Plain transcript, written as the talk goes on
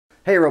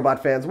Hey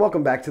robot fans,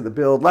 welcome back to the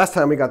build. Last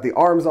time we got the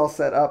arms all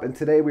set up, and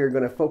today we are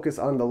going to focus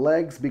on the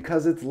legs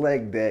because it's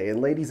leg day. And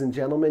ladies and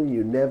gentlemen,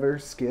 you never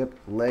skip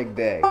leg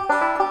day.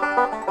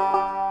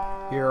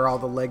 Here are all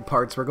the leg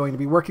parts we're going to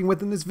be working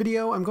with in this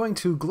video. I'm going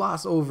to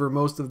gloss over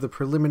most of the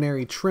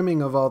preliminary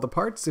trimming of all the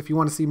parts. If you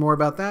want to see more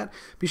about that,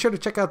 be sure to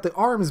check out the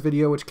arms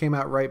video, which came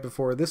out right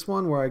before this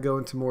one, where I go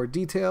into more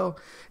detail.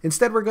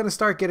 Instead, we're going to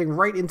start getting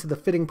right into the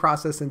fitting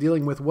process and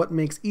dealing with what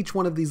makes each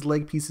one of these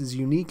leg pieces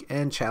unique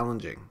and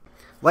challenging.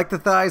 Like the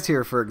thighs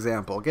here, for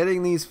example.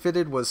 Getting these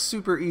fitted was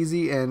super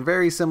easy and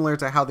very similar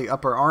to how the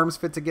upper arms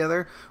fit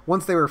together.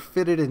 Once they were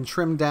fitted and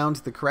trimmed down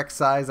to the correct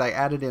size, I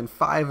added in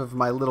 5 of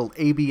my little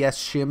ABS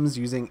shims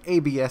using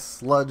ABS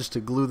sludge to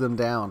glue them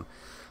down.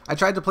 I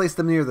tried to place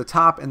them near the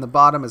top and the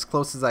bottom as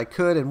close as I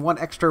could, and one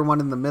extra one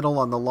in the middle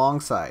on the long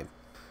side.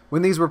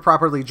 When these were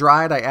properly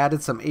dried, I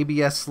added some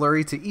ABS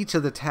slurry to each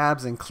of the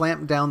tabs and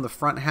clamped down the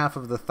front half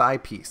of the thigh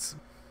piece.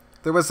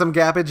 There was some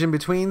gappage in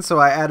between, so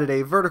I added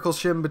a vertical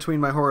shim between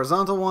my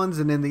horizontal ones,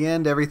 and in the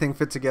end everything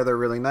fit together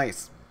really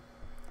nice.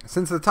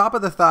 Since the top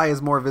of the thigh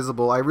is more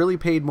visible, I really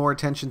paid more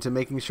attention to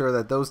making sure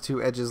that those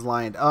two edges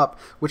lined up,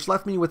 which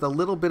left me with a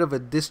little bit of a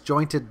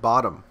disjointed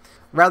bottom.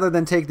 Rather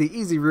than take the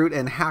easy route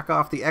and hack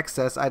off the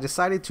excess, I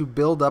decided to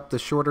build up the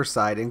shorter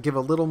side and give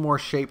a little more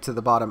shape to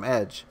the bottom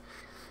edge.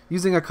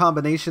 Using a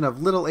combination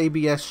of little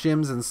ABS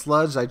shims and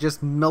sludge, I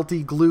just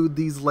melty glued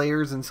these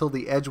layers until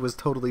the edge was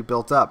totally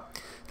built up.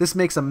 This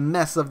makes a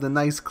mess of the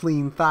nice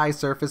clean thigh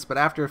surface, but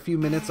after a few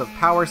minutes of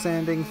power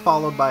sanding,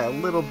 followed by a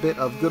little bit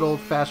of good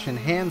old-fashioned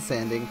hand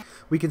sanding,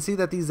 we can see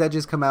that these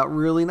edges come out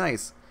really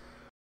nice.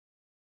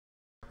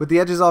 With the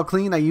edges all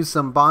clean, I used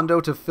some Bondo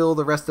to fill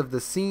the rest of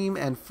the seam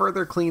and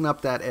further clean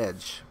up that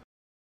edge.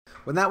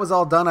 When that was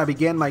all done, I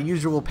began my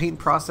usual paint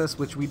process,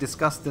 which we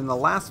discussed in the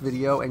last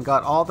video, and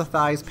got all the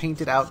thighs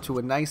painted out to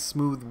a nice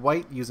smooth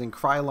white using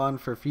C.R.L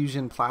for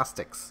fusion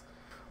plastics.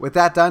 With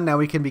that done, now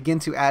we can begin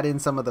to add in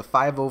some of the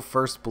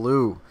 501st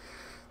blue.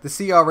 The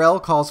C.R.L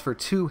calls for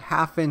 2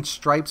 half-inch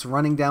stripes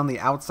running down the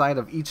outside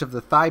of each of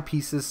the thigh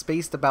pieces,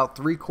 spaced about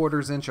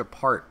 3/4 inch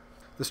apart.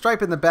 The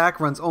stripe in the back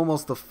runs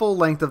almost the full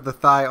length of the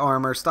thigh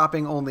armor,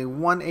 stopping only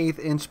 1/8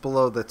 inch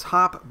below the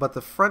top, but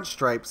the front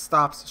stripe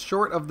stops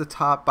short of the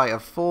top by a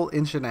full 1.5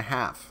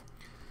 inches.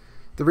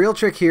 The real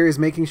trick here is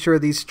making sure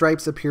these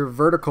stripes appear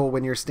vertical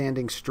when you're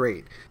standing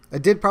straight. I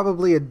did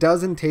probably a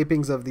dozen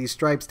tapings of these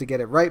stripes to get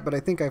it right, but I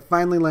think I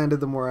finally landed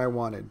them where I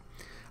wanted.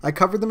 I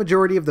covered the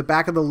majority of the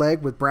back of the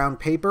leg with brown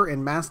paper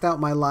and masked out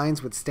my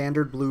lines with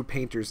standard blue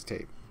painter's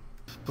tape.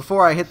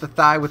 Before I hit the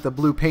thigh with the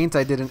blue paint,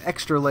 I did an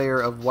extra layer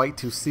of white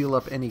to seal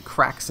up any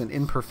cracks and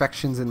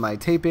imperfections in my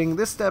taping.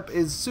 This step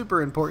is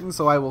super important,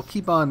 so I will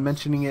keep on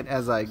mentioning it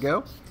as I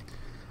go.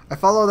 I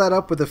follow that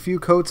up with a few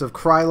coats of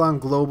C.R.L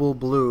Global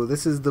Blue.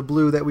 This is the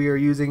blue that we are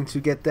using to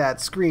get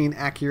that screen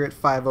accurate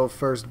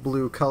 501st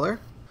blue color.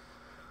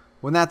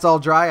 When that's all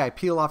dry, I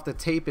peel off the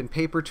tape and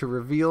paper to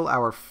reveal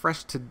our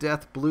fresh to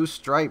death blue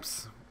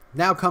stripes.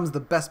 Now comes the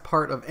best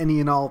part of any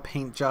and all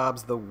paint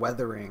jobs, the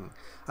weathering.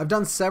 I've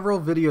done several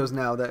videos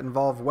now that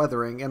involve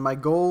weathering, and my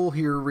goal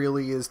here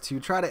really is to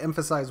try to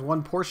emphasize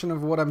one portion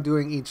of what I'm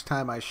doing each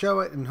time I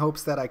show it, in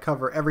hopes that I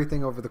cover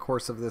everything over the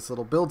course of this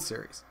little build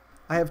series.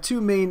 I have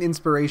 2 main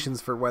inspirations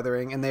for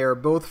weathering, and they are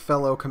both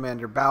fellow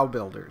Commander bow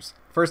builders.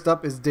 First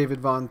up is David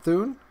Von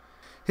Thun.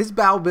 His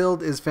bow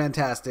build is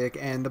fantastic,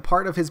 and the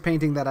part of his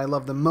painting that I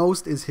love the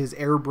most is his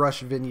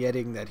airbrush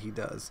vignetting that he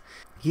does.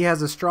 He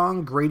has a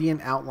strong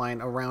gradient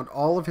outline around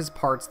all of his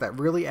parts that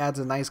really adds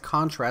a nice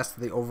contrast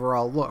to the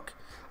overall look.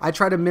 I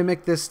try to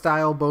mimic this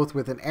style both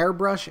with an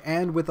airbrush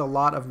and with a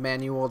lot of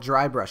manual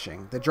dry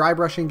brushing. The dry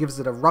brushing gives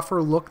it a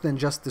rougher look than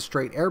just the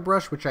straight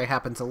airbrush, which I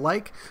happen to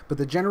like, but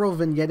the general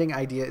vignetting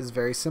idea is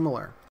very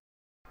similar.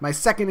 My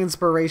second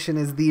inspiration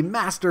is the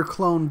master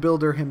clone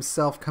builder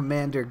himself,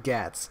 Commander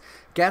Gatz.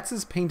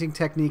 Gatz's painting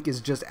technique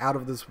is just out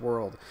of this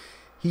world.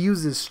 He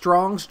uses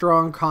strong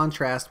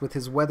contrast with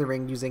his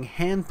weathering using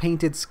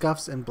hand-painted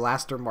scuffs and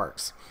blaster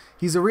marks.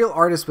 He's a real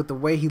artist with the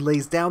way he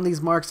lays down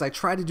these marks. I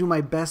try to do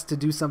my best to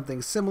do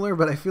something similar,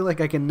 but I feel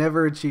like I can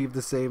never achieve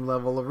the same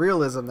level of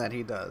realism that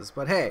he does.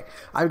 But hey,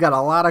 I've got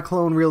a lot of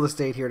clone real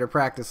estate here to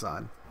practice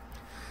on.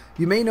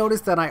 You may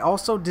notice that I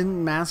also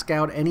didn't mask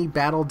out any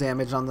battle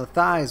damage on the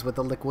thighs with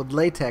the liquid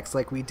latex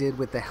like we did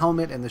with the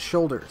helmet and the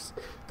shoulders.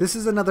 This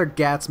is another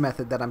Gatz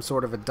method that I'm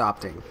sort of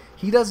adopting.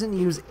 He doesn't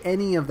use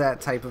any of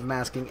that type of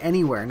masking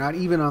anywhere, not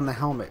even on the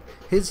helmet.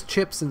 His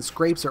chips and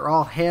scrapes are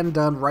all hand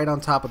done right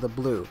on top of the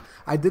blue.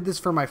 I did this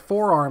for my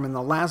forearm in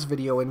the last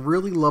video and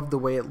really loved the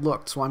way it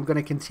looked, so I'm going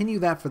to continue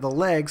that for the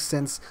legs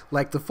since,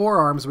 like the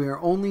forearms, we are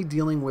only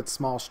dealing with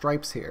small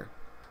stripes here.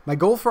 My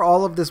goal for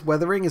all of this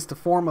weathering is to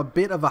form a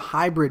bit of a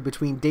hybrid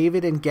between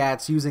David and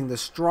Gatz, using the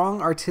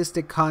strong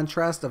artistic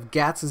contrast of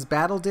Gatz's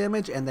battle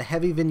damage and the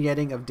heavy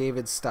vignetting of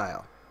David's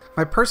style.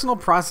 My personal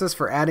process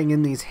for adding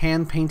in these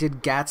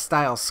hand-painted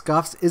Gatz-style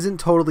scuffs isn't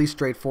totally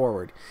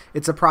straightforward.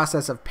 It's a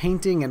process of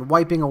painting and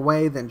wiping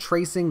away, then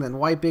tracing, then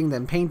wiping,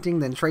 then painting,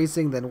 then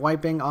tracing, then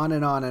wiping, on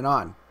and on and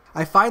on.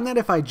 I find that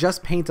if I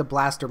just paint a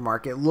blaster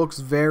mark, it looks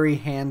very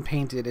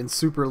hand-painted and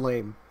super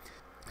lame.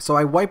 So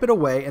I wipe it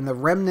away, and the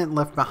remnant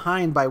left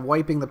behind by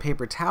wiping the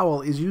paper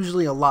towel is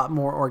usually a lot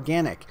more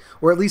organic,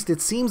 or at least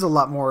it seems a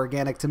lot more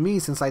organic to me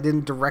since I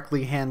didn't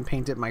directly hand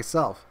paint it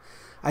myself.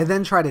 I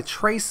then try to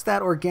trace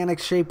that organic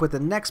shape with the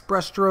next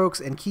brush strokes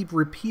and keep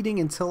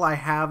repeating until I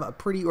have a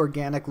pretty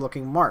organic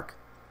looking mark.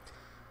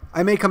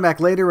 I may come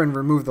back later and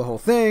remove the whole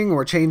thing,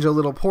 or change a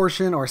little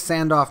portion, or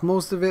sand off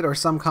most of it, or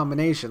some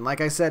combination. Like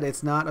I said,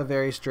 it's not a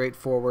very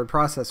straightforward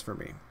process for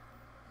me.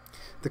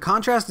 The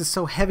contrast is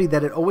so heavy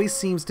that it always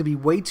seems to be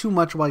way too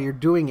much while you're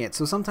doing it,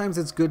 so sometimes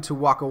it's good to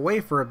walk away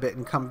for a bit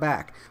and come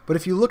back. But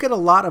if you look at a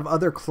lot of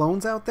other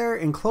clones out there,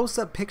 in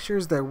close-up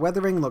pictures their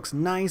weathering looks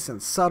nice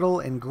and subtle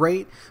and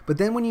great, but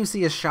then when you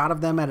see a shot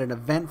of them at an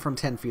event from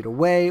 10 feet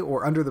away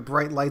or under the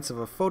bright lights of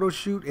a photo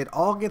shoot, it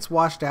all gets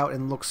washed out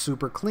and looks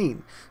super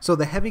clean. So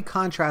the heavy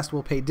contrast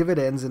will pay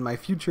dividends in my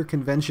future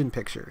convention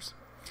pictures.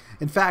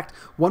 In fact,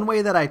 one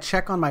way that I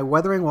check on my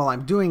weathering while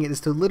I'm doing it is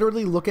to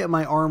literally look at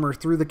my armor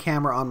through the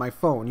camera on my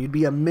phone. You'd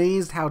be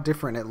amazed how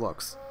different it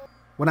looks.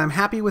 When I'm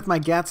happy with my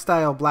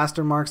GAT-style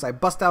blaster marks, I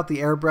bust out the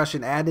airbrush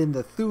and add in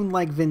the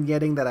Thune-like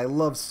vignetting that I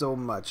love so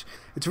much.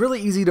 It's really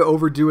easy to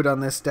overdo it on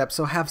this step,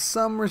 so have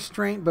some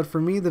restraint, but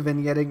for me the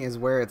vignetting is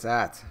where it's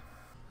at.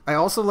 I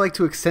also like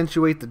to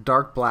accentuate the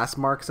dark blast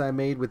marks I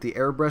made with the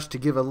airbrush to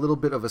give a little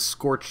bit of a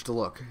scorched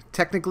look.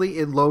 Technically,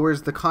 it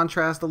lowers the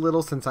contrast a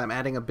little since I'm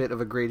adding a bit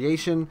of a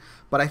gradation,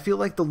 but I feel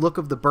like the look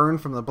of the burn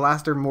from the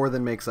blaster more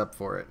than makes up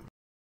for it.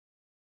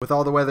 With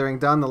all the weathering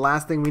done, the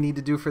last thing we need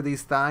to do for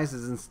these thighs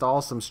is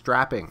install some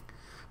strapping.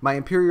 My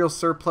Imperial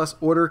Surplus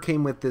order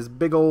came with this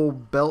big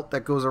old belt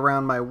that goes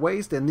around my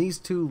waist and these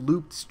two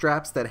looped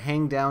straps that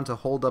hang down to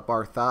hold up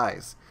our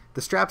thighs.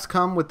 The straps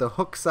come with the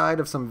hook side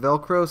of some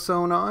Velcro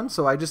sewn on,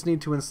 so I just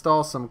need to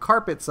install some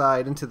carpet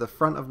side into the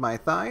front of my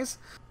thighs.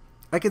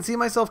 I can see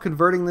myself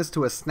converting this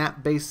to a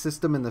snap-based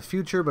system in the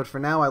future, but for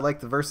now I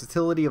like the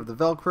versatility of the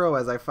Velcro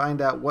as I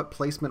find out what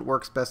placement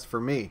works best for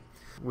me.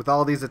 With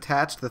all these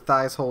attached, the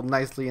thighs hold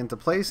nicely into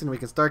place and we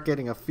can start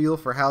getting a feel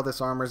for how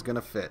this armor is going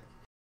to fit.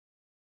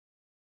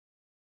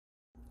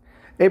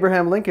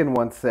 Abraham Lincoln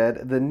once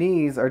said, "The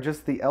knees are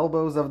just the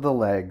elbows of the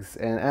legs,"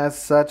 and as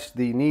such,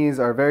 the knees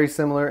are very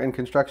similar in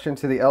construction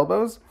to the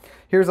elbows.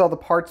 Here's all the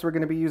parts we're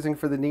going to be using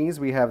for the knees.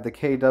 We have the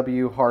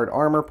KW hard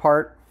armor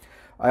part.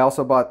 I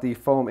also bought the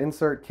foam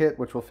insert kit,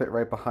 which will fit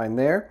right behind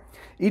there.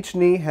 Each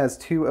knee has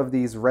two of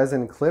these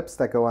resin clips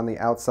that go on the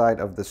outside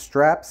of the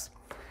straps.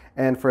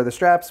 And for the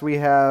straps, we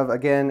have,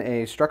 again,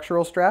 a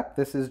structural strap.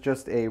 This is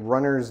just a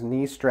runner's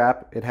knee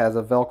strap. It has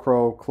a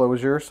Velcro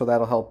closure, so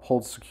that'll help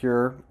hold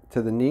secure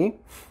to the knee.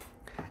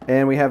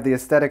 And we have the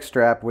aesthetic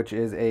strap, which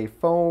is a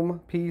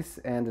foam piece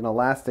and an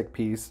elastic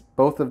piece.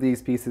 Both of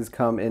these pieces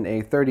come in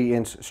a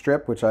 30-inch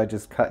strip, which I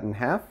just cut in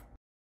half.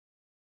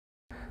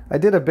 I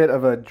did a bit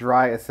of a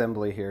dry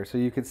assembly here, so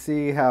you could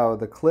see how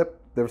the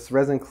clip, this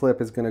resin clip,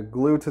 is going to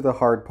glue to the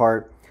hard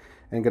part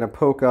and going to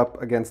poke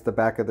up against the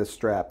back of the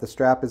strap. The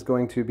strap is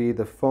going to be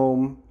the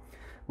foam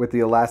with the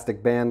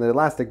elastic band. The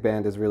elastic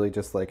band is really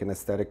just like an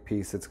aesthetic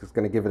piece. It's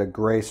going to give it a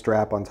gray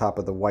strap on top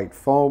of the white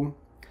foam.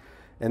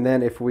 And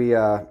then if we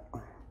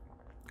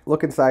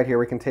look inside here,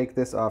 we can take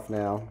this off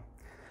now.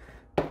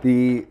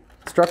 The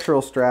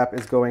structural strap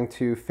is going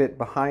to fit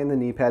behind the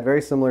knee pad,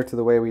 very similar to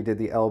the way we did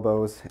the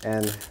elbows.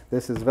 And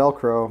this is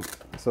Velcro,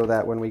 so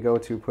that when we go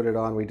to put it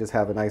on, we just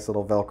have a nice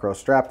little Velcro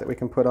strap that we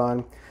can put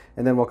on.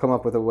 And then we'll come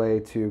up with a way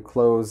to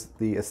close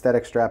the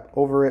aesthetic strap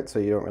over it so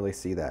you don't really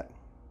see that.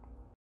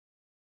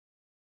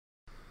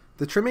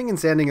 The trimming and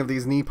sanding of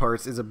these knee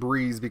parts is a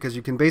breeze because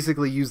you can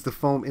basically use the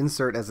foam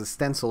insert as a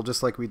stencil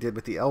just like we did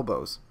with the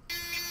elbows.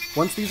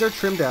 Once these are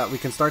trimmed out, we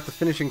can start the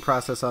finishing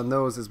process on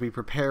those as we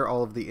prepare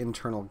all of the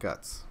internal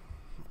guts.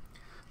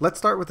 Let's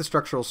start with the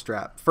structural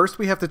strap. First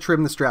we have to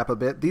trim the strap a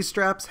bit. These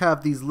straps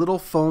have these little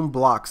foam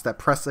blocks that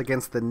press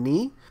against the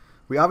knee.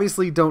 We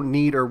obviously don't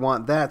need or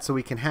want that, so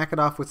we can hack it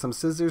off with some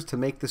scissors to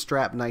make the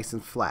strap nice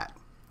and flat.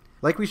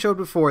 Like we showed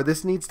before,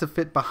 this needs to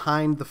fit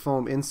behind the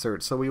foam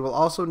insert, so we will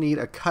also need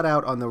a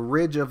cutout on the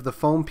ridge of the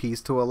foam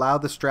piece to allow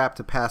the strap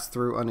to pass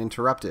through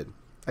uninterrupted.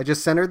 I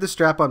just centered the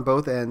strap on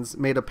both ends,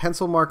 made a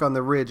pencil mark on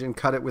the ridge, and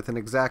cut it with an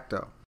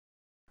X-Acto.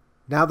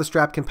 Now the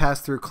strap can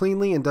pass through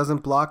cleanly and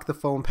doesn't block the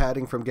foam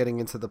padding from getting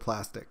into the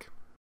plastic.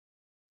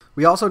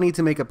 We also need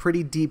to make a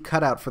pretty deep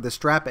cutout for the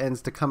strap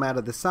ends to come out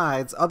of the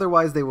sides,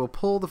 otherwise they will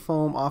pull the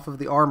foam off of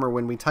the armor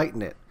when we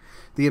tighten it.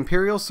 The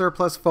Imperial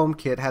Surplus foam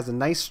kit has a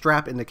nice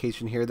strap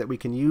indication here that we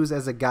can use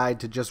as a guide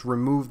to just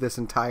remove this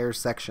entire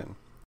section.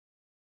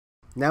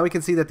 Now we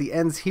can see that the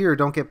ends here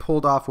don't get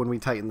pulled off when we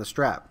tighten the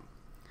strap.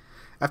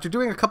 After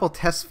doing a couple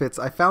test fits,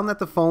 I found that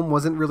the foam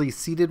wasn't really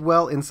seated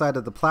well inside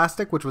of the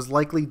plastic, which was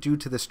likely due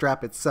to the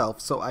strap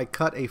itself, so I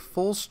cut a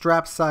full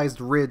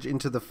strap-sized ridge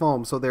into the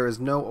foam so there is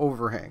no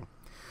overhang.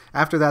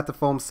 After that, the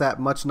foam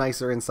sat much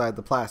nicer inside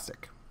the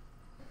plastic.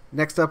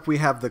 Next up we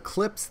have the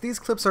clips. These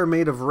clips are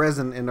made of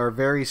resin and are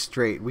very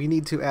straight. We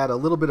need to add a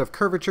little bit of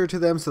curvature to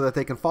them so that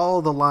they can follow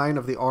the line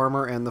of the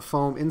armor and the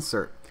foam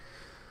insert.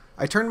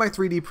 I turned my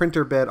 3D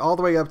printer bed all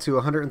the way up to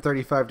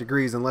 135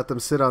 degrees and let them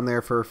sit on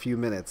there for a few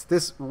minutes.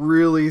 This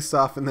really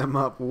softened them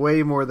up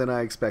way more than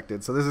I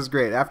expected, so this is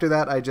great. After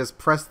that, I just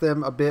pressed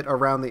them a bit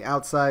around the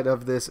outside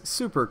of this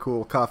super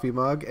cool coffee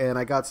mug, and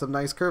I got some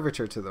nice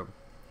curvature to them.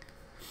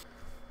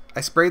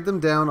 I sprayed them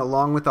down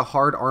along with the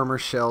hard armor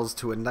shells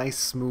to a nice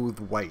smooth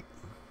white.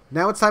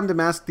 Now it's time to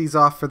mask these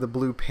off for the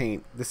blue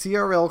paint. The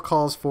C.R.L.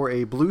 calls for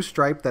a blue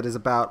stripe that is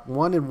about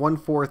 1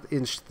 1/4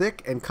 inch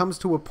thick and comes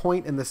to a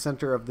point in the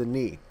center of the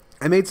knee.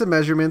 I made some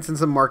measurements and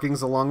some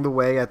markings along the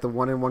way at the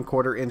 1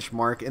 1/4 inch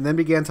mark and then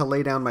began to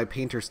lay down my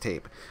painter's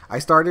tape. I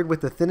started with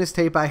the thinnest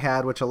tape I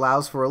had, which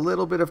allows for a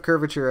little bit of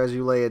curvature as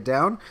you lay it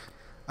down.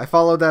 I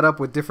followed that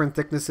up with different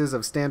thicknesses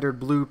of standard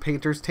blue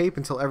painter's tape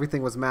until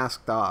everything was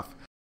masked off.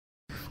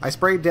 I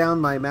sprayed down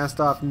my masked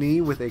off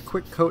knee with a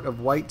quick coat of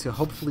white to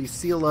hopefully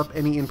seal up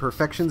any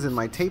imperfections in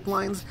my tape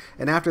lines,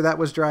 and after that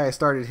was dry I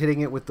started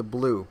hitting it with the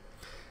blue.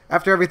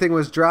 After everything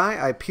was dry,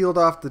 I peeled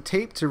off the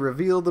tape to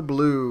reveal the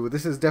blue.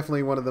 This is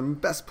definitely one of the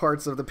best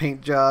parts of the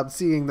paint job,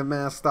 seeing the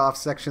masked off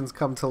sections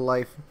come to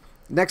life.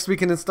 Next we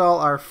can install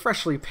our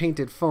freshly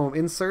painted foam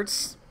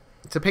inserts.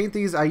 To paint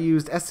these, I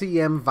used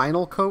SEM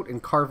vinyl coat in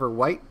Carver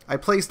white. I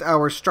placed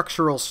our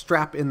structural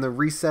strap in the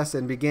recess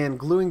and began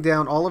gluing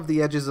down all of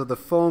the edges of the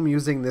foam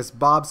using this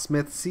Bob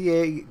Smith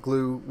CA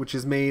glue, which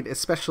is made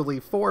especially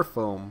for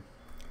foam.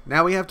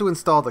 Now we have to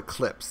install the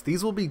clips.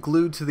 These will be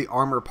glued to the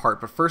armor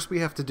part, but first we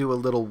have to do a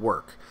little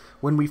work.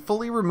 When we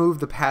fully removed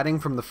the padding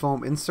from the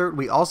foam insert,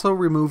 we also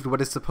removed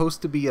what is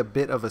supposed to be a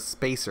bit of a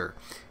spacer.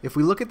 If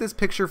we look at this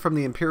picture from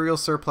the Imperial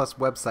Surplus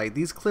website,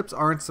 these clips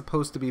aren't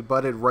supposed to be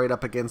butted right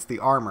up against the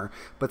armor,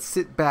 but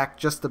sit back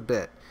just a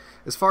bit.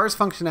 As far as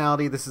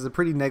functionality, this is a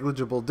pretty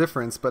negligible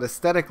difference, but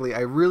aesthetically,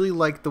 I really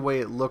like the way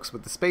it looks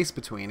with the space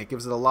between. It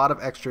gives it a lot of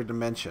extra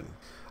dimension.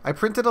 I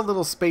printed a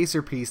little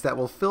spacer piece that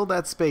will fill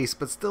that space,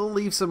 but still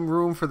leave some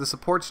room for the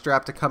support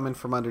strap to come in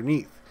from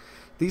underneath.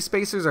 These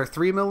spacers are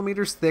 3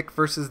 mm thick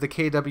versus the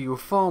KW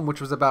foam, which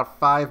was about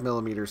 5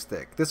 mm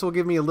thick. This will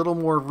give me a little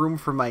more room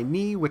for my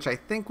knee, which I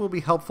think will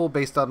be helpful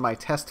based on my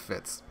test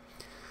fits.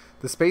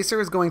 The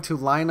spacer is going to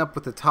line up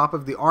with the top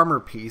of the armor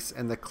piece,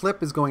 and the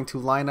clip is going to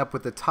line up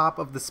with the top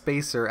of the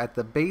spacer at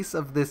the base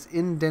of this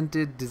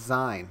indented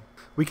design.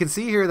 We can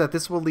see here that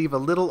this will leave a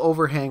little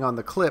overhang on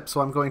the clip,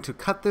 so I'm going to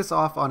cut this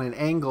off on an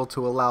angle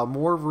to allow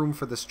more room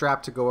for the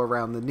strap to go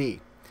around the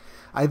knee.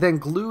 I then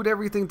glued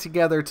everything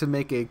together to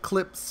make a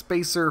clip,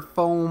 spacer,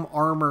 foam,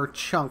 armor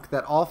chunk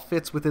that all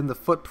fits within the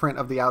footprint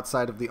of the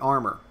outside of the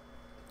armor.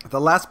 The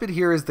last bit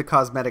here is the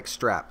cosmetic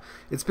strap.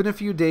 It's been a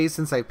few days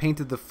since I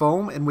painted the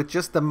foam, and with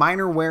just the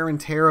minor wear and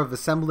tear of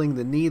assembling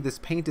the knee, this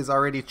paint is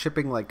already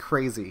chipping like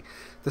crazy.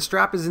 The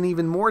strap is an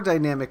even more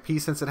dynamic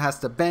piece since it has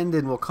to bend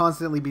and will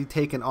constantly be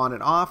taken on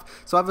and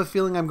off, so I have a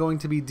feeling I'm going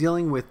to be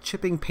dealing with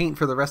chipping paint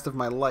for the rest of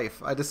my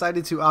life. I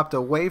decided to opt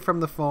away from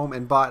the foam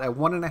and bought a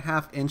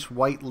 1.5 inch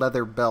white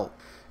leather belt.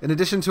 In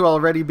addition to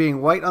already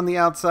being white on the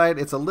outside,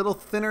 it's a little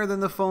thinner than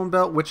the foam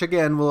belt, which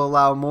again will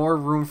allow more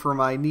room for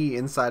my knee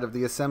inside of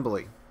the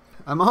assembly.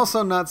 I'm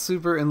also not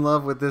super in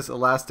love with this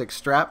elastic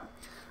strap.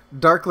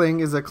 Darkling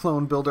is a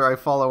clone builder I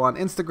follow on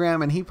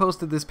Instagram, and he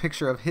posted this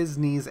picture of his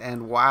knees,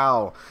 and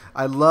wow,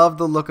 I love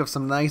the look of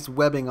some nice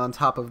webbing on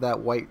top of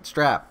that white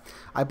strap.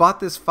 I bought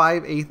this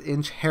 5/8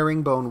 inch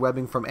herringbone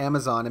webbing from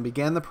Amazon and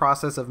began the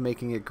process of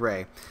making it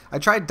gray. I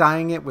tried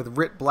dyeing it with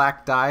Rit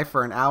black dye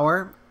for an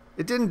hour.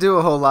 It didn't do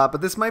a whole lot,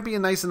 but this might be a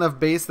nice enough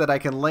base that I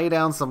can lay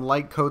down some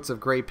light coats of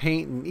gray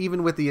paint, and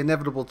even with the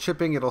inevitable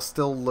chipping, it'll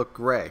still look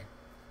gray.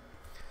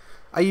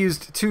 I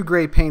used 2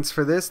 gray paints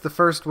for this. The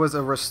first was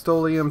a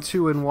Rust-Oleum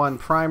 2-in-1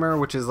 primer,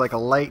 which is like a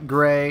light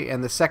gray,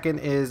 and the second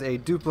is a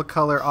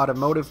Duplicolor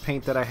automotive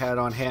paint that I had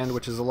on hand,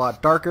 which is a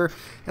lot darker,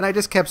 and I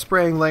just kept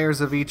spraying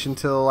layers of each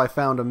until I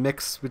found a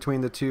mix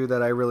between the two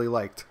that I really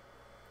liked.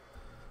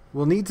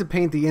 We'll need to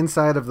paint the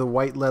inside of the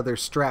white leather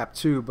strap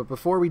too, but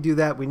before we do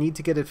that, we need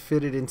to get it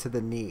fitted into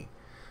the knee.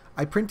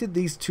 I printed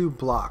these 2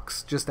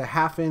 blocks, just a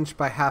 1/2 inch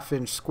by 1/2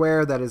 inch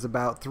square that is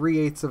about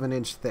 3/8 of an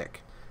inch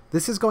thick.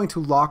 This is going to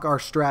lock our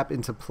strap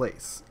into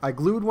place. I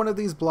glued one of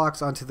these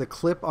blocks onto the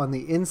clip on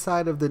the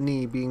inside of the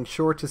knee, being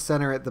sure to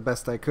center it the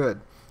best I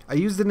could. I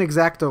used an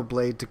X-Acto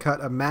blade to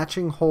cut a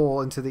matching hole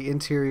into the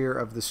interior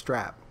of the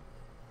strap.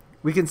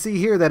 We can see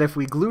here that if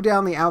we glue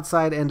down the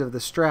outside end of the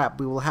strap,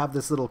 we will have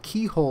this little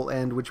keyhole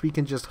end which we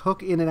can just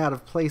hook in and out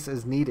of place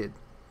as needed.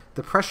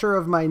 The pressure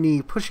of my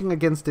knee pushing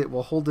against it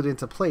will hold it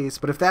into place,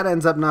 but if that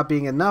ends up not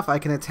being enough, I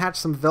can attach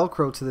some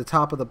Velcro to the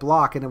top of the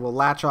block and it will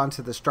latch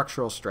onto the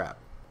structural strap.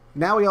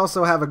 Now we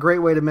also have a great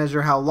way to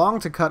measure how long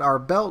to cut our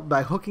belt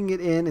by hooking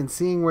it in and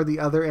seeing where the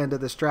other end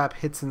of the strap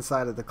hits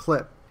inside of the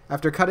clip.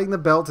 After cutting the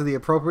belt to the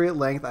appropriate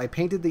length, I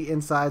painted the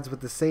insides with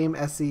the same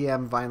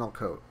SEM vinyl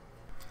coat.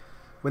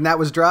 When that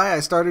was dry, I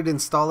started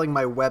installing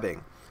my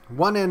webbing.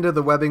 One end of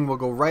the webbing will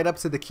go right up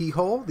to the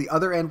keyhole, the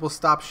other end will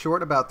stop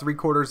short about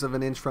 3/4 of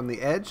an inch from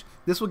the edge.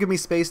 This will give me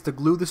space to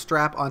glue the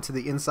strap onto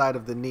the inside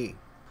of the knee.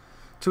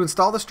 To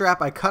install the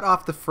strap, I cut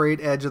off the frayed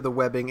edge of the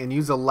webbing and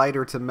use a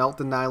lighter to melt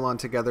the nylon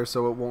together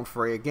so it won't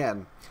fray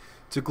again.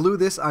 To glue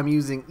this, I'm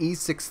using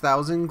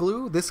E6000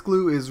 glue. This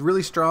glue is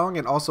really strong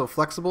and also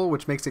flexible,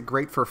 which makes it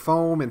great for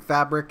foam and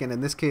fabric, and in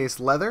this case,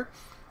 leather.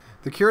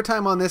 The cure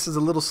time on this is a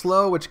little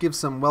slow, which gives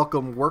some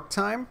welcome work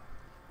time.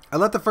 I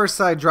let the first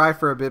side dry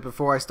for a bit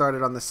before I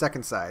started on the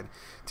second side.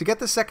 To get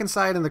the second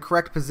side in the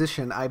correct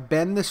position, I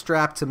bend the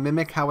strap to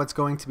mimic how it's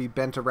going to be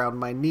bent around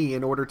my knee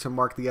in order to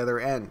mark the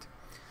other end.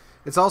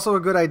 It's also a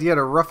good idea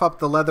to rough up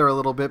the leather a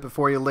little bit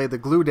before you lay the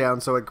glue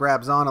down so it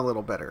grabs on a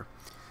little better.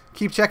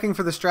 Keep checking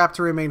for the strap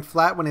to remain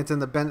flat when it's in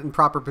the bent and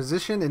proper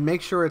position, and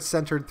make sure it's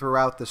centered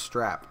throughout the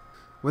strap.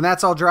 When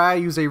that's all dry, I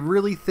use a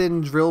really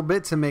thin drill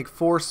bit to make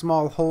 4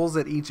 small holes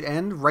at each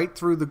end right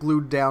through the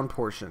glued down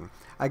portion.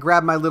 I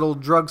grab my little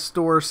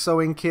drugstore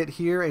sewing kit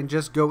here and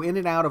just go in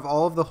and out of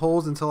all of the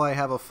holes until I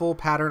have a full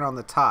pattern on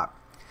the top.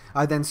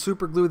 I then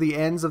super glue the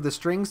ends of the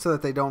strings so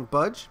that they don't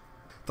budge.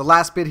 The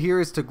last bit here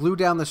is to glue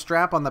down the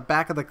strap on the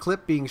back of the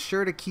clip, being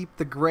sure to keep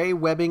the gray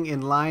webbing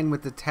in line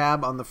with the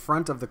tab on the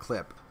front of the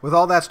clip. With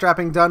all that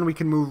strapping done, we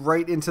can move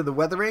right into the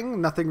weathering.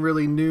 Nothing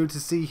really new to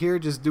see here,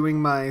 just doing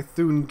my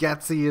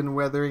Thungatzian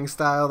weathering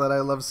style that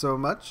I love so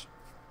much.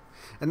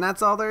 And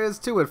that's all there is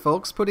to it,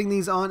 folks. Putting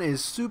these on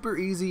is super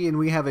easy, and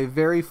we have a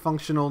very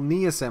functional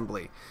knee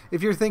assembly.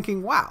 If you're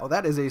thinking, wow,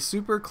 that is a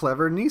super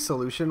clever knee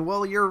solution,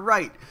 well, you're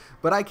right.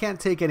 But I can't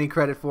take any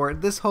credit for it.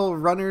 This whole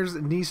runner's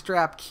knee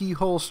strap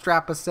keyhole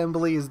strap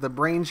assembly is the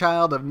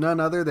brainchild of none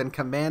other than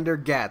Commander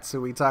Gatz, who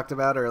we talked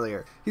about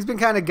earlier. He's been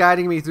kind of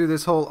guiding me through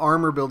this whole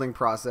armor building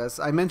process.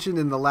 I mentioned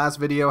in the last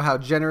video how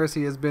generous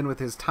he has been with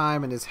his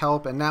time and his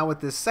help, and now with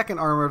this second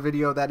armor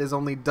video, that is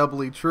only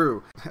doubly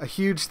true. A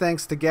huge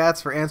thanks to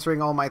Gatz for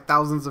answering all my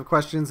thousands of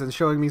questions and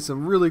showing me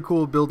some really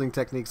cool building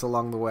techniques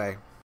along the way.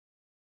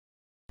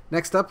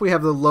 Next up, we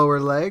have the lower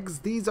legs.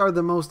 These are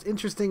the most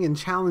interesting and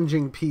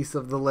challenging piece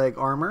of the leg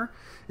armor.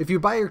 If you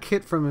buy your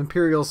kit from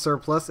Imperial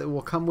Surplus, it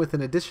will come with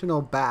an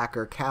additional back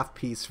or calf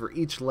piece for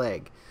each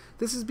leg.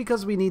 This is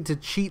because we need to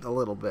cheat a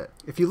little bit.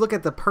 If you look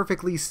at the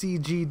perfectly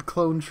CG'd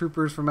clone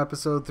troopers from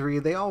episode 3,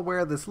 they all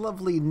wear this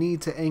lovely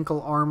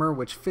knee-to-ankle armor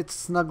which fits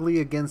snugly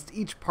against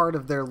each part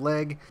of their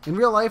leg. In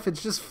real life,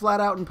 it's just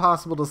flat out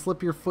impossible to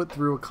slip your foot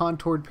through a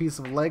contoured piece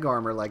of leg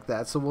armor like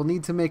that, so we'll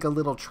need to make a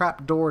little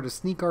trap door to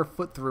sneak our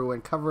foot through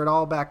and cover it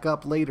all back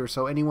up later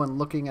so anyone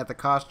looking at the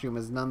costume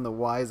is none the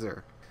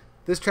wiser.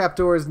 This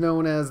trapdoor is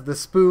known as the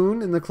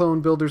spoon in the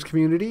clone builders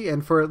community,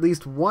 and for at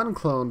least one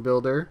clone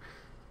builder,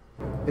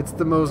 it's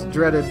the most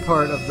dreaded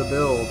part of the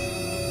build.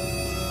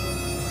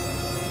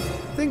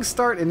 Things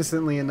start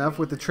innocently enough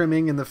with the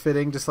trimming and the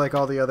fitting, just like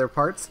all the other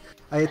parts.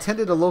 I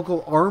attended a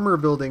local armor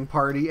building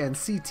party, and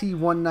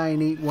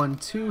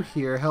CT19812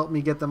 here helped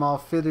me get them all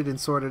fitted and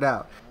sorted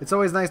out. It's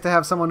always nice to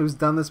have someone who's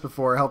done this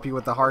before help you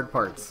with the hard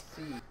parts.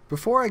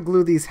 Before I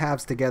glue these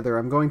halves together,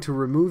 I'm going to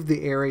remove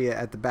the area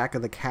at the back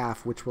of the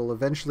calf, which will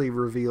eventually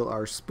reveal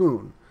our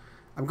spoon.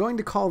 I'm going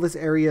to call this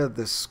area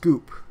the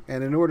scoop,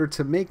 and in order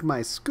to make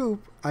my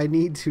scoop, I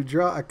need to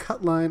draw a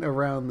cut line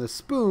around the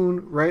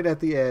spoon right at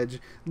the edge,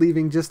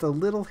 leaving just a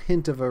little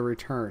hint of a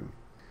return.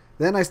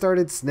 Then I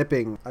started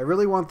snipping. I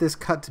really want this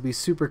cut to be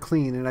super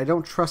clean, and I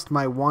don't trust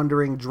my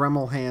wandering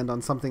Dremel hand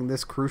on something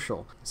this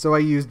crucial. So I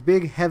used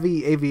big,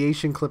 heavy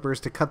aviation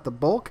clippers to cut the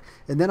bulk,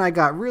 and then I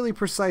got really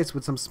precise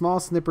with some small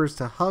snippers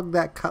to hug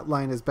that cut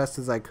line as best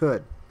as I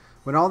could.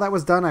 When all that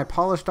was done, I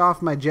polished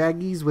off my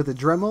jaggies with a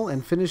Dremel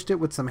and finished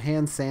it with some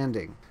hand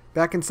sanding.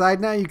 Back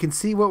inside now, you can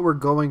see what we're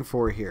going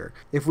for here.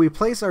 If we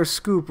place our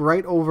scoop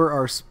right over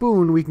our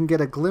spoon, we can get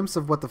a glimpse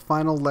of what the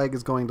final leg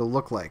is going to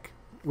look like.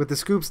 With the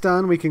scoops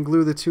done, we can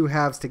glue the two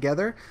halves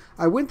together.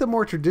 I went the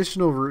more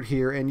traditional route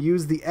here and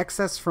used the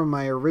excess from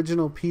my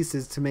original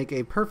pieces to make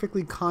a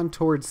perfectly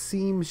contoured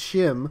seam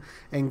shim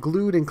and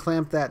glued and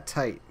clamped that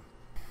tight.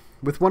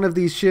 With one of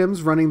these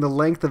shims running the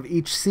length of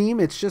each seam,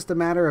 it's just a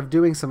matter of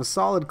doing some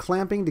solid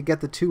clamping to get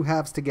the two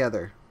halves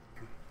together.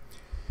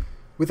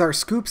 With our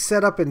scoop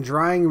set up and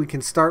drying, we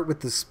can start with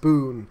the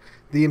spoon.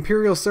 The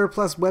Imperial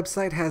Surplus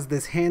website has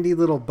this handy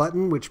little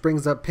button which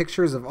brings up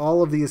pictures of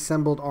all of the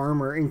assembled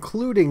armor,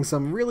 including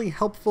some really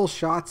helpful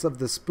shots of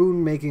the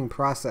spoon making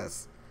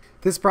process.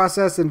 This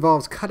process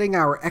involves cutting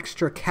our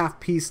extra calf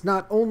piece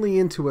not only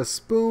into a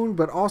spoon,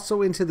 but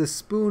also into the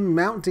spoon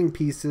mounting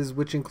pieces,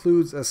 which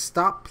includes a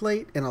stop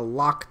plate and a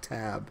lock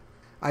tab.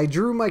 I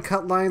drew my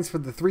cut lines for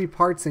the 3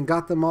 parts and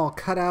got them all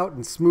cut out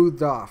and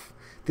smoothed off.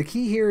 The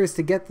key here is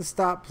to get the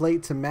stop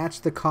plate to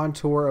match the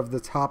contour of the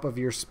top of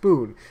your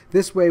spoon.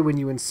 This way, when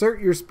you insert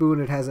your spoon,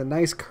 it has a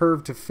nice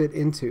curve to fit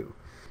into.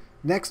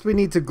 Next, we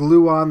need to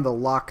glue on the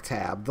lock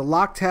tab. The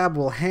lock tab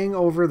will hang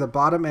over the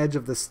bottom edge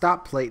of the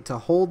stop plate to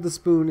hold the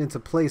spoon into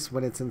place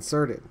when it's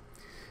inserted.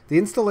 The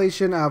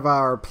installation of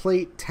our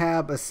plate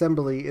tab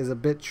assembly is a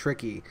bit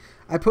tricky.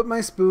 I put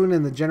my spoon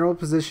in the general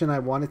position I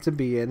want it to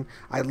be in.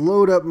 I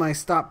load up my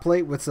stop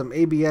plate with some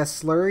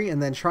ABS slurry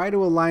and then try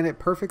to align it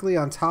perfectly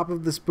on top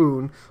of the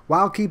spoon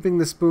while keeping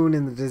the spoon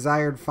in the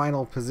desired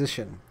final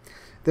position.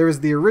 There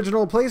is the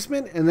original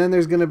placement, and then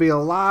there's going to be a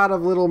lot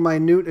of little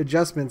minute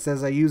adjustments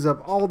as I use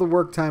up all the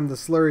work time the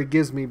slurry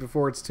gives me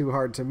before it's too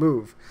hard to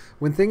move.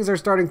 When things are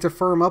starting to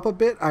firm up a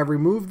bit, I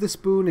remove the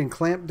spoon and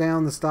clamp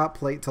down the stop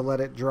plate to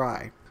let it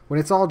dry. When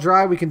it's all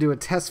dry, we can do a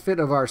test fit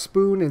of our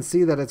spoon and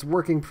see that it's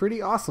working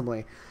pretty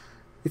awesomely.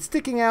 It's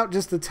sticking out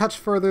just a touch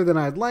further than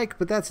I'd like,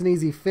 but that's an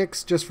easy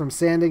fix just from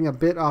sanding a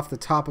bit off the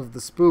top of the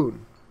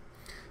spoon.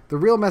 The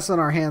real mess on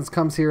our hands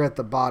comes here at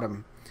the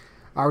bottom.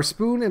 Our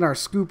spoon and our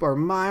scoop are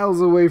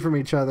miles away from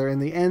each other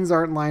and the ends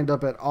aren't lined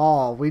up at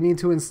all. We need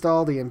to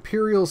install the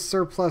Imperial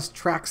Surplus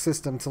track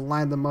system to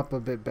line them up a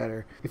bit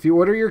better. If you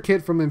order your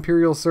kit from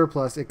Imperial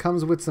Surplus, it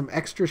comes with some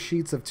extra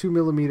sheets of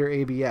 2mm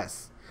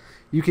ABS.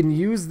 You can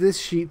use this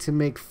sheet to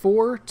make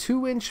 4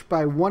 2-inch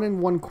by 1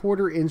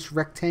 1/4 inch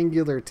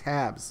rectangular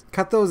tabs.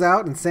 Cut those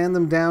out and sand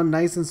them down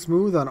nice and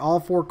smooth on all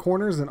 4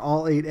 corners and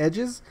all 8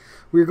 edges.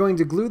 We're going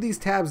to glue these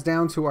tabs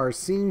down to our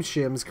seam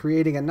shims,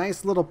 creating a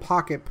nice little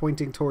pocket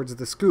pointing towards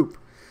the scoop.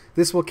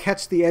 This will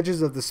catch the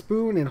edges of the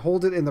spoon and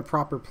hold it in the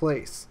proper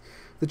place.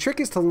 The trick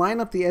is to line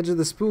up the edge of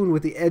the spoon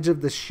with the edge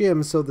of the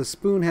shim so the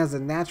spoon has a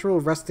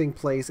natural resting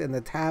place and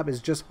the tab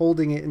is just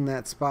holding it in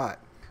that spot.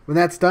 When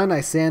that's done,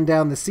 I sand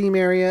down the seam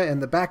area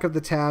and the back of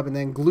the tab and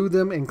then glue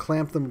them and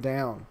clamp them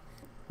down.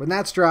 When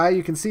that's dry,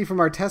 you can see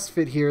from our test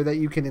fit here that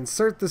you can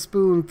insert the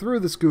spoon through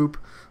the scoop,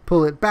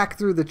 pull it back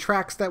through the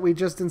tracks that we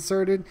just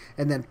inserted,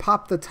 and then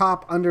pop the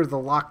top under the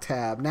lock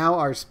tab. Now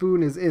our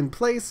spoon is in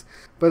place,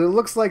 but it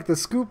looks like the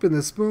scoop and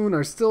the spoon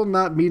are still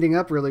not meeting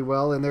up really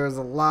well and there is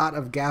a lot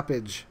of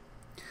gappage.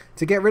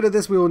 To get rid of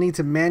this, we will need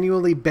to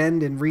manually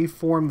bend and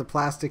reform the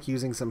plastic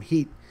using some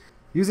heat.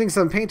 Using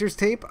some painter's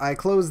tape, I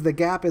close the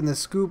gap in the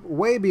scoop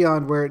way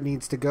beyond where it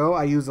needs to go.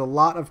 I use a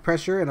lot of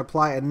pressure and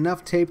apply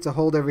enough tape to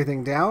hold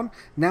everything down.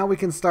 Now we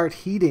can start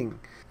heating.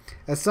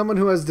 As someone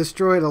who has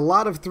destroyed a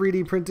lot of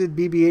 3D printed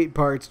BB-8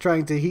 parts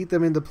trying to heat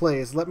them into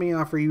place, let me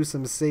offer you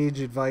some sage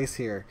advice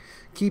here.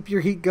 Keep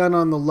your heat gun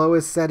on the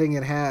lowest setting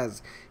it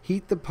has.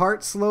 Heat the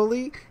part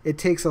slowly. It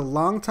takes a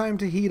long time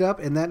to heat up,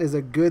 and that is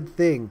a good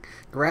thing.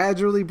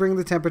 Gradually bring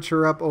the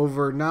temperature up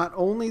over not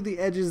only the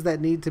edges that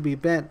need to be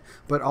bent,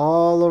 but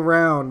all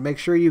around. Make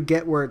sure you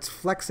get where it's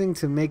flexing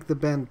to make the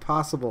bend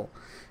possible.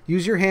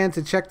 Use your hand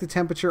to check the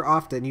temperature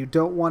often. You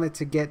don't want it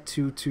to get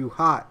too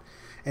hot.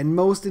 And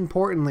most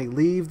importantly,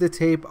 leave the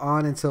tape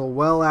on until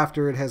well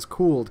after it has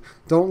cooled.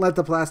 Don't let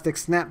the plastic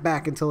snap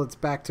back until it's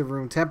back to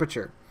room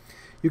temperature.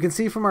 You can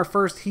see from our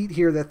first heat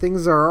here that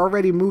things are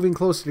already moving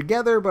closer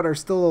together but are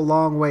still a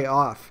long way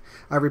off.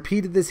 I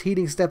repeated this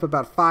heating step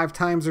about 5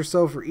 times or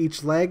so for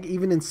each leg,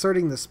 even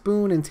inserting the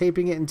spoon and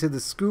taping it into the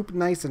scoop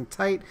nice and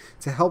tight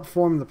to help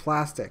form the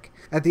plastic.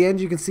 At the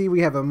end you can see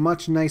we have a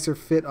much nicer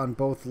fit on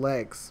both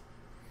legs.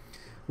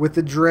 With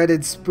the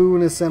dreaded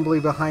spoon assembly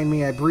behind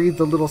me, I breathed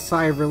a little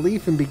sigh of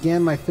relief and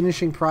began my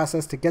finishing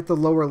process to get the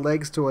lower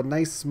legs to a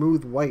nice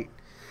smooth white.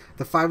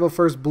 The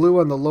 501st blue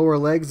on the lower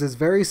legs is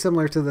very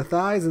similar to the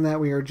thighs in that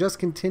we are just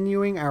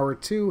continuing our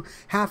 2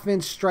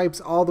 half-inch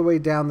stripes all the way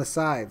down the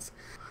sides.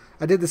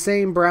 I did the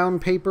same brown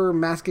paper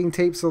masking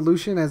tape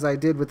solution as I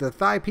did with the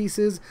thigh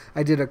pieces.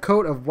 I did a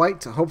coat of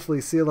white to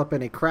hopefully seal up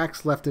any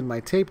cracks left in my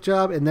tape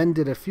job, and then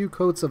did a few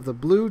coats of the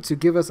blue to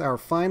give us our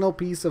final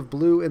piece of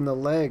blue in the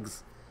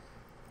legs.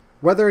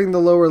 Weathering the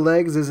lower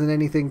legs isn't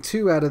anything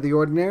too out of the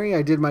ordinary.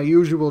 I did my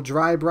usual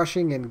dry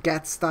brushing and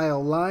GAT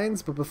style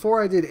lines, but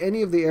before I did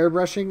any of the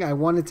airbrushing, I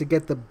wanted to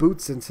get the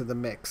boots into the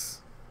mix.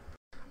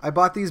 I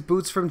bought these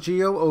boots from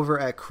Geo over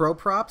at C.R.L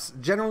Props.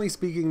 Generally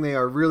speaking, they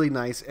are really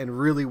nice and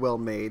really well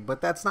made, but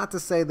that's not to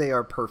say they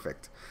are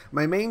perfect.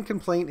 My main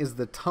complaint is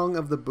the tongue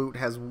of the boot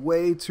has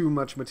way too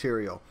much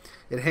material.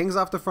 It hangs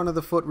off the front of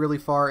the foot really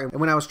far, and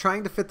when I was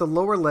trying to fit the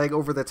lower leg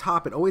over the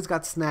top, it always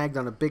got snagged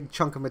on a big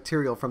chunk of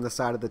material from the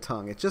side of the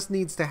tongue. It just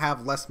needs to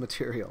have less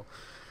material.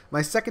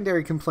 My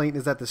secondary complaint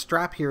is that the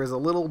strap here is a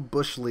little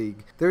bush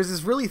league. There's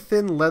this really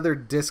thin leather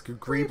disc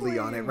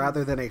greebly on it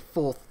rather than a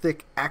full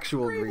thick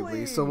actual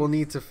greebly, so we'll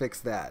need to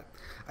fix that.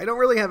 I don't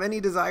really have any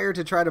desire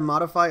to try to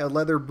modify a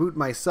leather boot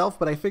myself,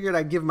 but I figured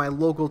I'd give my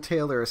local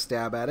tailor a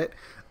stab at it.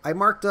 I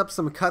marked up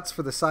some cuts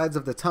for the sides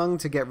of the tongue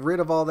to get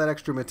rid of all that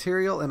extra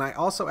material, and I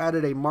also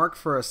added a mark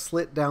for a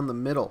slit down the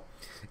middle.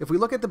 If we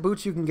look at the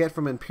boots you can get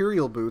from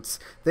Imperial Boots,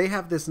 they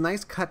have this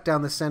nice cut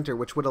down the center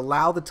which would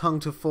allow the tongue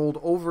to fold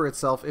over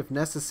itself if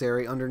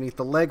necessary underneath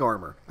the leg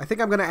armor. I think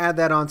I'm going to add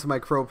that onto my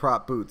C.R.L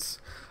Prop boots.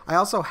 I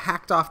also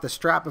hacked off the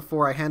strap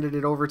before I handed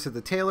it over to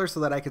the tailor so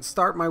that I could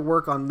start my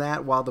work on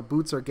that while the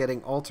boots are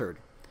getting altered.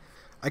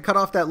 I cut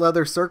off that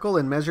leather circle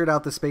and measured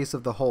out the space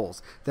of the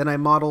holes. Then I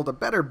modeled a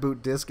better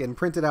boot disc and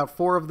printed out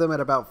 4 of them at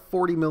about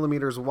 40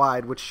 millimeters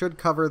wide, which should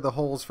cover the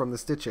holes from the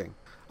stitching.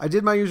 I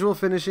did my usual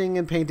finishing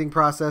and painting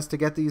process to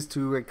get these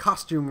to a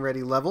costume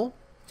ready level.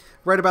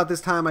 Right about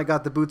this time I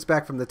got the boots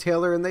back from the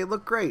tailor and they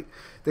look great.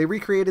 They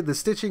recreated the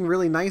stitching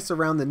really nice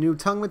around the new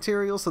tongue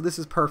material, so this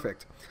is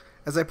perfect.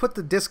 As I put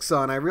the discs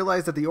on, I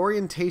realized that the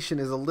orientation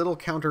is a little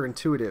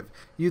counterintuitive.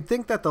 You'd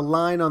think that the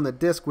line on the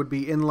disc would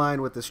be in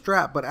line with the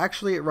strap, but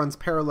actually it runs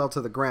parallel to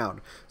the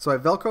ground. So I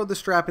velcroed the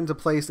strap into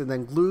place and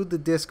then glued the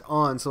disc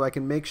on so I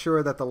can make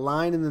sure that the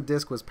line in the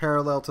disc was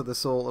parallel to the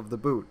sole of the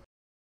boot.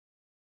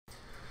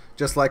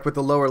 Just like with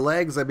the lower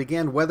legs, I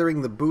began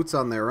weathering the boots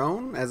on their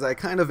own. As I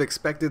kind of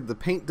expected, the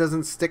paint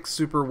doesn't stick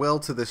super well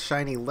to the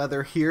shiny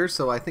leather here,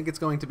 so I think it's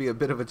going to be a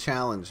bit of a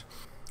challenge.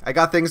 I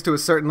got things to a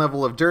certain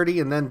level of dirty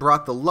and then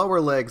brought the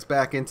lower legs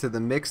back into the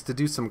mix to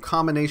do some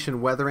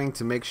combination weathering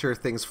to make sure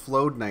things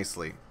flowed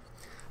nicely.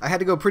 I had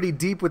to go pretty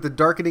deep with the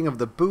darkening of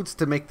the boots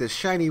to make the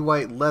shiny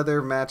white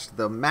leather match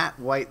the matte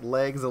white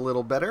legs a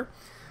little better.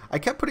 I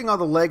kept putting all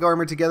the leg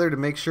armor together to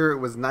make sure it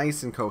was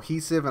nice and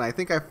cohesive, and I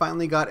think I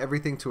finally got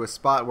everything to a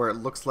spot where it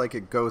looks like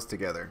it goes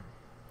together.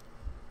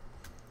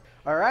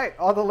 Alright,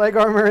 all the leg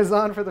armor is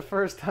on for the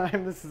first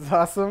time. This is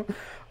awesome.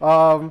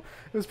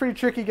 It was pretty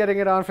tricky getting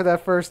it on for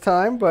that first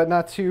time, but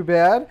not too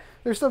bad.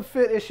 There's some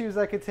fit issues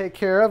I could take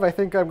care of. I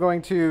think I'm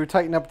going to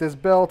tighten up this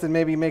belt and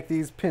maybe make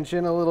these pinch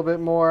in a little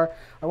bit more.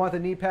 I want the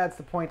knee pads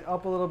to point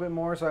up a little bit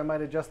more, so I might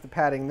adjust the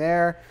padding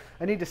there.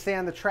 I need to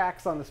sand the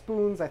tracks on the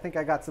spoons. I think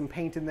I got some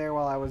paint in there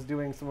while I was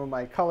doing some of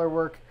my color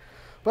work.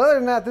 But other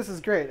than that, this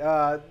is great.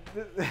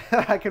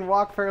 I can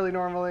walk fairly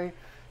normally,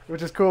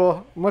 which is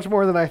cool. Much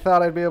more than I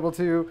thought I'd be able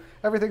to.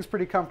 Everything's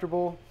pretty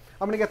comfortable.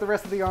 I'm going to get the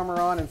rest of the armor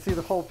on and see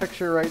the whole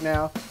picture right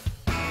now.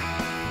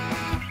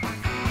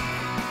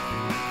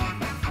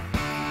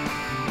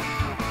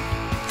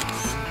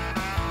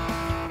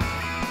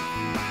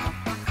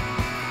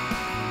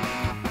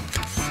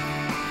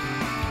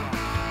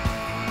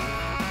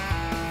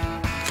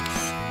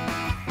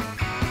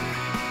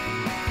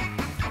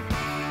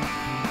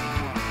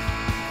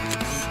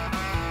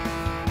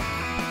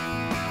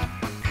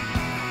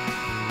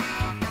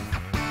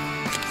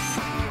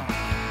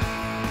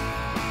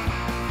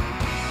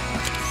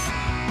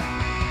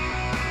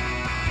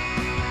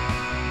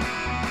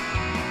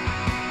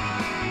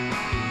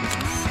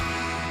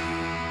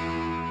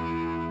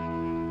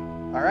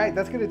 Alright,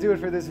 that's going to do it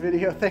for this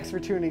video. Thanks for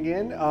tuning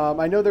in.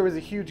 I know there was a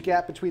huge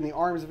gap between the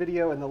arms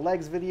video and the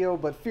legs video,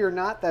 but fear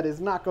not, that is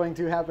not going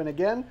to happen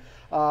again.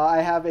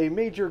 I have a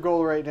major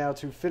goal right now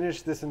to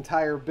finish this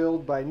entire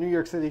build by New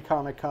York City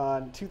Comic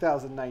Con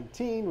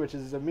 2019, which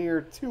is a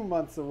mere 2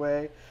 months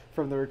away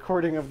from the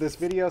recording of this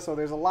video, so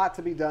there's a lot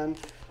to be done.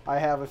 I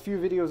have a few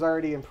videos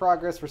already in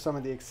progress for some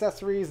of the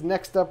accessories.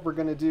 Next up, we're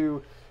going to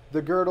do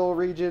the girdle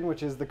region,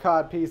 which is the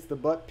cod piece, the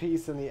butt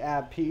piece, and the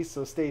ab piece,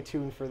 so stay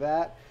tuned for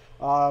that.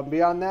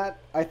 Beyond that,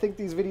 I think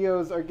these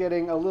videos are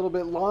getting a little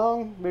bit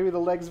long. Maybe the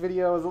legs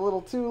video is a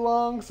little too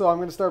long, so I'm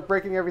going to start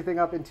breaking everything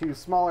up into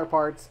smaller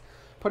parts,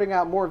 putting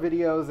out more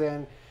videos,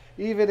 and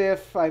even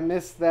if I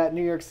miss that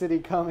New York City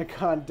Comic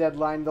Con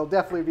deadline, there'll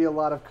definitely be a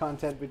lot of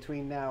content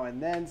between now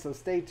and then, so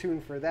stay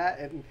tuned for that.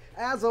 And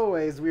as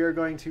always, we are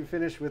going to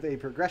finish with a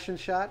progression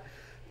shot.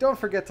 Don't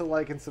forget to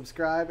like and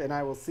subscribe, and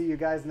I will see you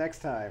guys next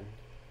time.